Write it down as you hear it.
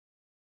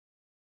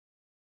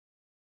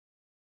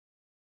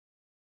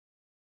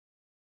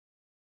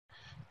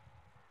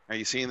Are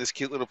you seeing this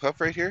cute little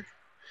pup right here?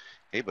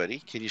 Hey, buddy,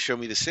 can you show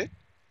me the sit?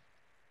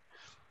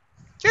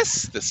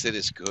 Yes, the sit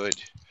is good.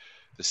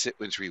 The sit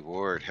wins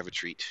reward. Have a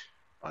treat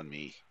on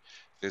me.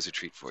 There's a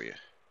treat for you.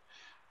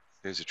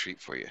 There's a treat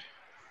for you.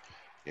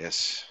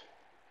 Yes,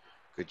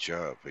 good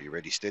job. Are you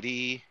ready?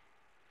 Steady.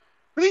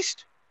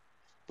 Released.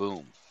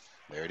 Boom.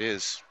 There it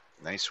is.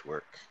 Nice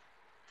work.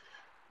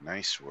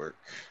 Nice work.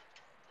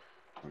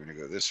 We're going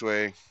to go this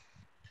way.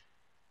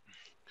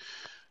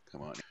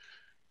 Come on.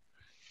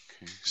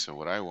 Okay, so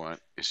what I want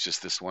is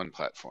just this one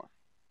platform.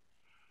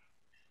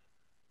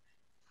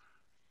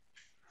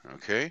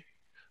 Okay?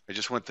 I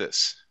just want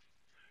this.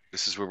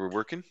 This is where we're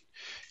working.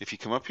 If you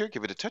come up here,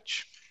 give it a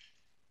touch.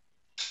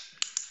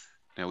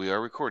 Now we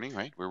are recording,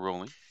 right? We're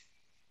rolling.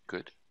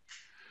 Good.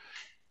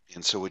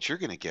 And so what you're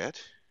going to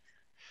get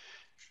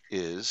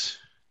is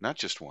not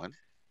just one,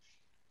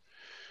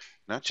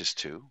 not just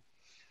two,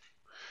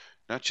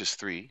 not just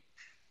three,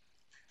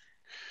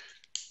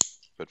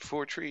 but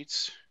 4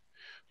 treats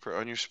for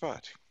on your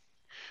spot.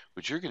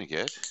 What you're going to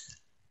get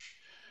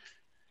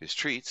is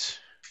treats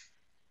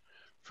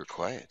for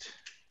quiet.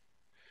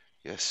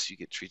 Yes, you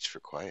get treats for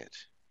quiet.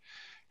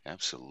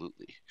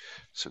 Absolutely.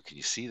 So can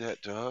you see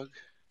that dog?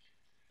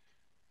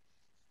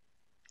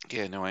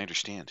 Yeah, no, I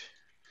understand.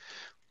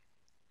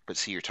 But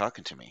see, you're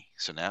talking to me.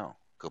 So now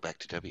go back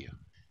to W.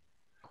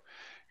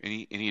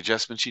 Any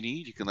adjustments you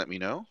need, you can let me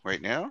know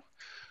right now.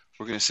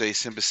 We're going to say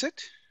Simba sit.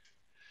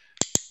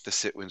 The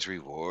sit wins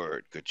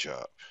reward. Good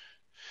job.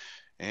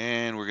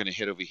 And we're going to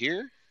head over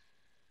here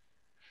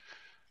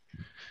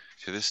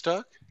to this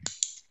dog.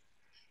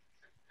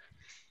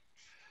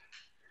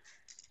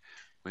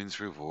 Wins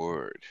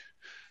reward.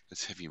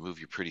 Let's have you move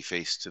your pretty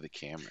face to the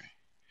camera.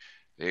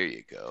 There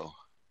you go.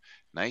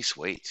 Nice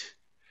weight.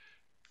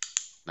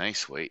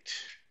 Nice weight.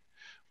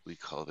 We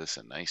call this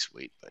a nice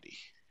weight, buddy.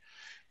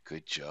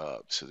 Good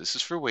job. So this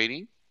is for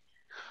waiting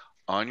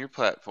on your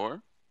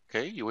platform.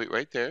 Okay, you wait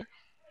right there.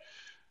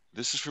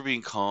 This is for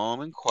being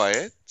calm and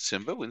quiet.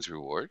 Simba wins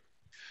reward.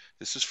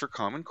 This is for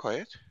calm and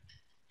quiet.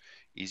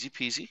 Easy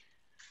peasy.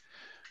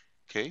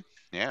 Okay,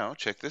 now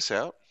check this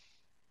out.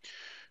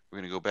 We're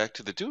going to go back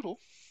to the doodle.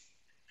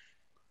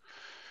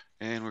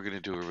 And we're going to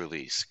do a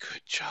release.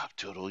 Good job,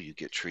 doodle. You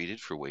get treated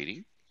for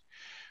waiting.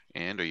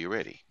 And are you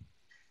ready?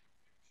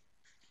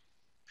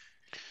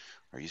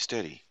 Are you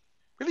steady?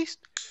 Released.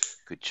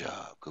 Good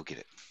job. Go get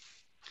it.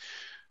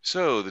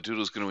 So the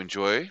doodle's going to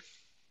enjoy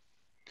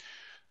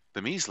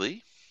the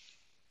measly.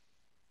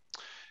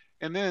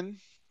 And then,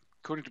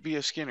 according to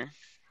B.F. Skinner,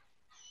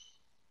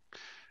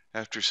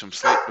 after some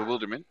slight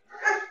bewilderment,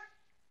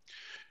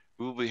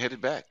 we will be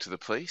headed back to the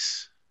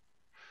place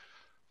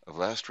of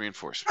last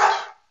reinforcement.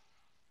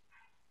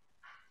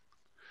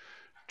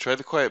 Try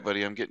the quiet,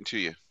 buddy. I'm getting to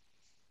you.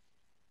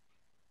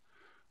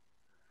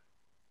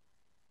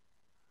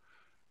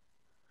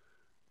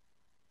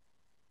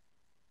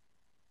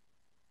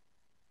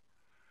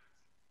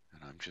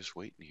 And I'm just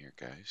waiting here,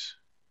 guys.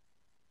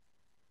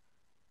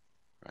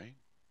 Right?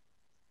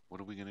 What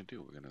are we going to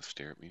do? We're going to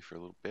stare at me for a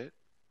little bit.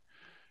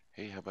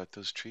 Hey, how about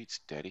those treats,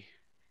 Daddy?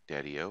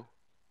 Daddy-o?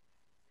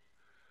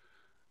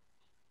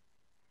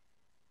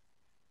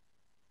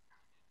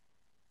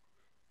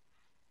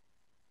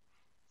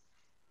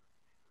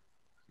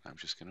 I'm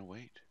just going to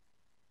wait.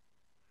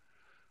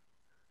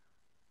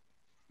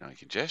 Now I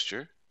can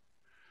gesture.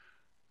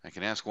 I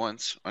can ask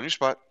once. On your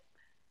spot.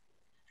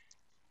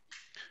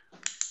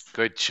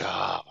 Good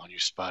job. On your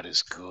spot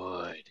is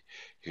good.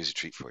 Here's a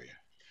treat for you.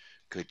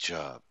 Good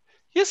job.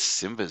 Yes,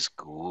 Simba's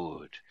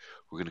good.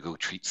 We're going to go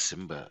treat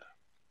Simba.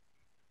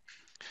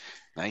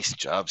 Nice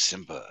job,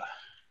 Simba.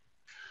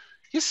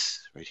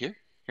 Yes, right here.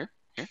 Here,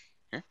 here,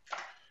 here.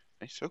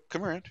 Nice. So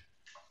come around.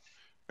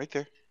 Right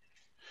there.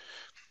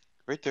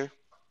 Right there.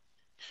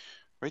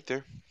 Right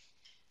there.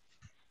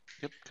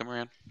 Yep, come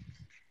around.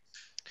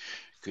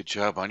 Good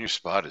job. On your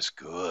spot is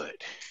good.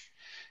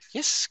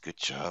 Yes, good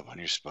job. On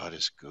your spot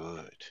is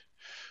good.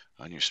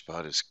 On your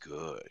spot is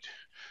good.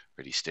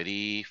 Ready,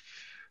 steady.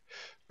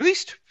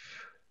 Released.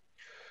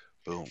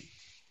 Boom.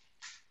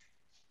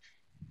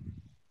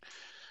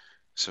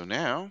 So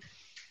now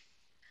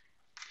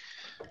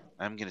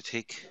I'm going to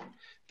take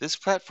this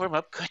platform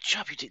up. Good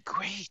job. You did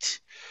great.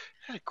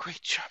 What a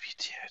great job you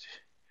did.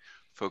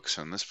 Focus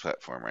on this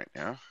platform right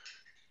now.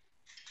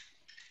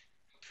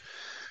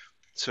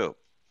 So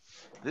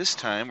this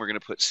time we're going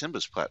to put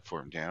Simba's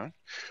platform down.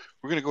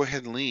 We're going to go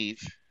ahead and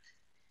leave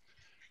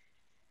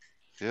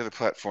the other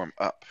platform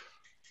up.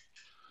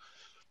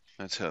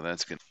 That's how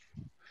that's going to.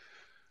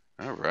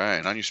 All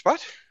right. On your spot.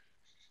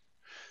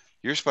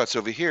 Your spot's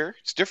over here.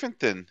 It's different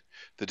than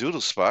the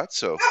doodle spot.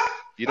 So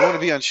you don't want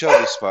to be on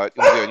Shelby's spot.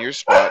 You want to be on your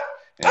spot.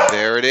 And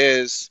there it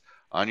is.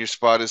 On your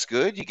spot is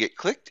good. You get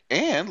clicked.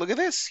 And look at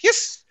this.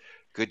 Yes.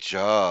 Good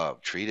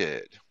job.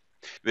 Treated.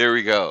 There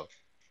we go.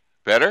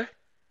 Better?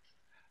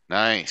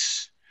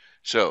 Nice.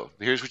 So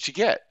here's what you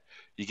get.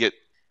 You get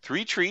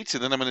 3 treats,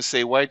 and then I'm going to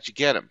say, why'd you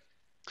get them?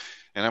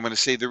 And I'm going to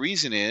say the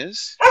reason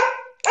is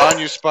on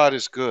your spot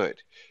is good.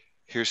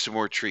 Here's some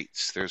more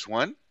treats. There's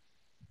 1.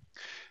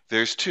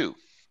 There's 2.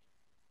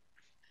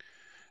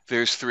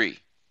 There's 3.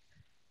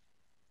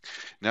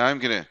 Now I'm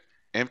going to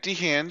empty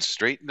hands,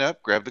 straighten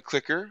up, grab the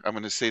clicker. I'm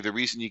going to say the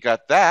reason you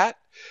got that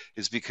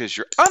is because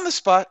you're on the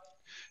spot,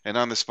 and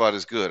on the spot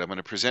is good. I'm going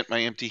to present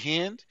my empty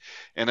hand,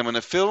 and I'm going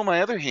to fill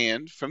my other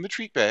hand from the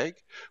treat bag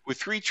with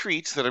 3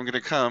 treats that I'm going to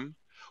come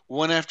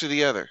one after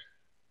the other.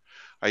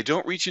 I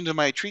don't reach into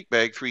my treat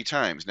bag 3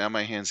 times. Now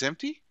my hand's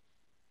empty.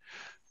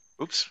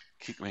 Oops,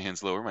 keep my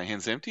hands lower. My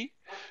hand's empty.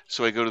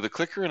 So I go to the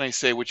clicker and I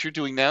say, what you're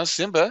doing now,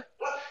 Simba,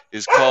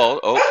 is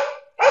called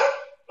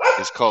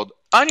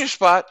on your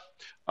spot.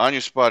 On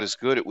your spot is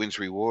good. It wins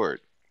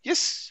reward.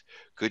 Yes,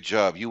 good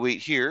job. You wait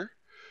here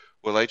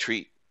while I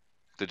treat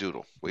the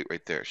doodle. Wait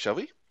right there.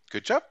 Shelby,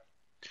 good job.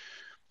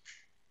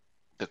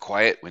 The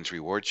quiet wins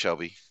reward,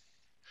 Shelby.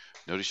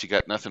 Notice you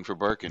got nothing for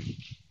barking.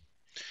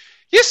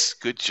 Yes,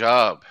 good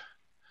job.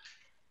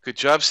 Good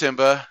job,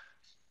 Simba.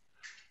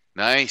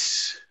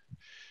 Nice.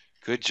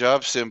 Good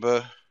job,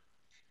 Simba.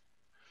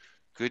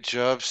 Good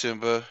job,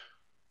 Simba.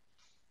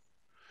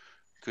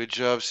 Good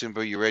job,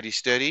 Simba. You ready,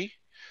 steady?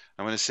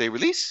 I'm going to say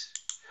release.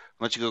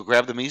 I'll let you go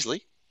grab the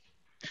measly.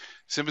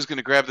 Simba's going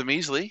to grab the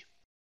measly.